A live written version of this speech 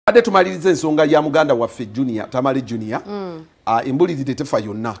ate tumaliriza ensonga ya muganda waffe Junior Tamale Junior embulirire tefa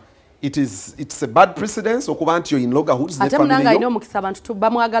yonna. It's a bad precedence okuba nti yo in loggerhoods the family. Ate munanga ino mukisa abantu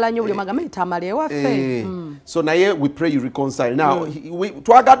tubamwagala nnyo buli magame Tamale waffe. So naye we pray you reconcile. Now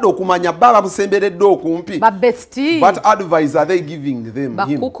twagadde okumanya baba musemberedde okumpi. Ba bestie. What advice are they giving them?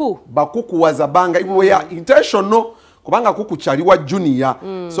 Bakuku. Bakuku wazabanga we are intentional kubanga kuku chaliwa Junior.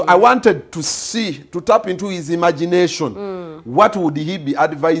 So I wanted to tap into his imagination. What would he be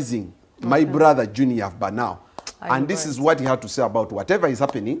advising my brother Junior by now? And this is what he had to say about whatever is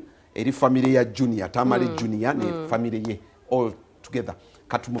happening. Eri family ya Junior, Tamale Junior, ne family ye all together.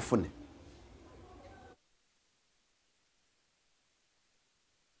 Katumufune.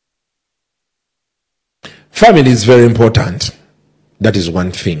 Family is very important. That is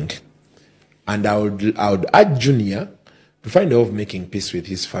one thing. And I would urge Junior to find a way of making peace with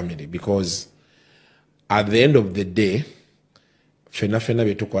his family, because at the end of the day, fena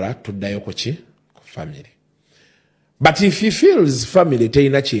betukola tuddayo ku family. But if he feels family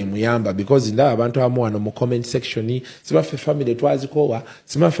teina chemuyamba, because ndaba abantu amu wano mu comment section siba family twazikowa,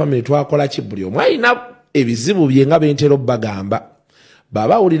 siba family twakola kibuli omwe alina ebizibu bye nga bentero bagamba,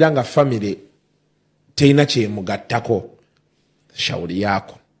 baba uliranga family teina chemugattako shauri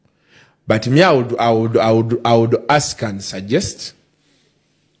yako. But me, I would ask and suggest,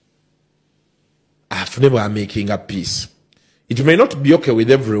 I've never making a peace. It may not be okay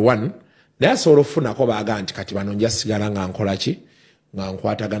with everyone. That's all of na ko baga nti kati bano njasigala nga nkola ki nga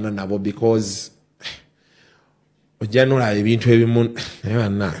nkwatagana nabo, because ojanula ebintu ebimu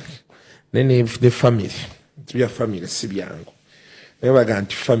ebana nene the family tuya family si byangu nebaga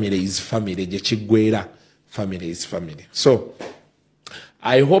nti family is family je kigwera family is family. So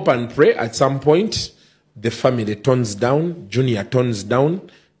I hope and pray at some point the family turns down, Junior turns down,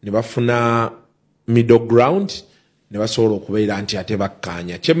 ne bafuna middle ground, ne basobola okubeera nti ate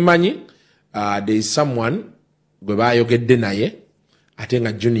bakkanya. Kyemmanyi there is someone gwe bayogedde naye ate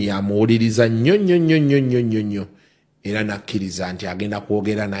nga Junior amuwuliriza nnyo era nakkiriza nti agenda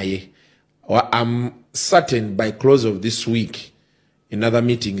kwogera naye. I'm certain by close of this week another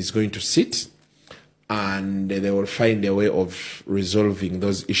meeting is going to sit and they will find a way of resolving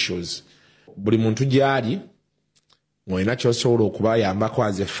those issues. Buli muntu gyali ng'olina ky'osobola okubayambako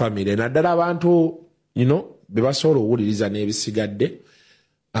as a family, naddala abantu bebasobola owuliriza n'ebisigadde.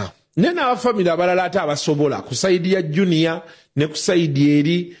 Nena abafamily abalala ate abasobola ku saidi ya Junior ne ku saidi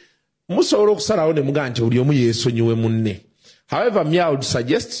eri musobola okusalawo ne mugaa nti buli omu yeesonyiwe munne. However, me I would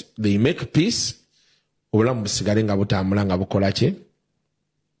suggest they make peace, obulamu busigale nga butambula nga bukola ki?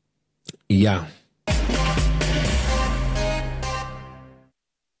 Yeah.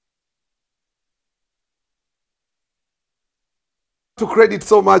 To credit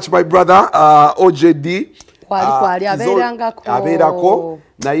so much my brother OJD. Aberako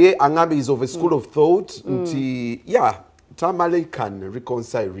naye angambe is of a school of thought nti Tamale can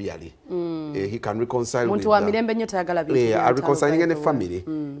reconcile really. He can reconcile with reconciling in a family.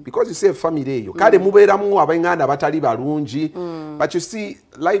 Because you say a family you kale mubeeramu abanganda batali balungi, but you see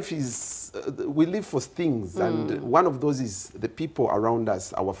life is we live for things and one of those is the people around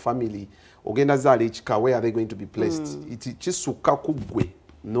us, our family. Ogenda zali chika, where are they going to be placed? Iti chisuka kugwe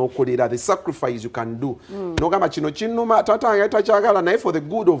no kolera, the sacrifice you can do. No gama chino chinuma tata yata chagala na for the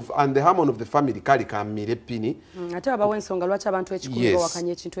good of and the harmony of the family kali kamire pini. Ate baba wensonga lwacha abantu ekikulu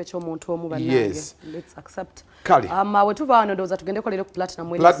wakanye chintu ekyomuntu omu banange. Let's accept. Kali. Wetuva wano ndoza tugende kolera ku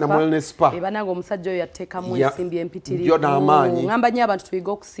Platinum Wellness Spa. Banange omusajja oyo yateeka mu ensimbi empitirivu. Yo na amaanyi. Ngamba nnyo abantu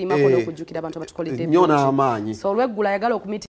tuyiga okusiima kono okujjukira abantu abatukoledde. Nnyo na amaanyi. So olweggula yagala okumiti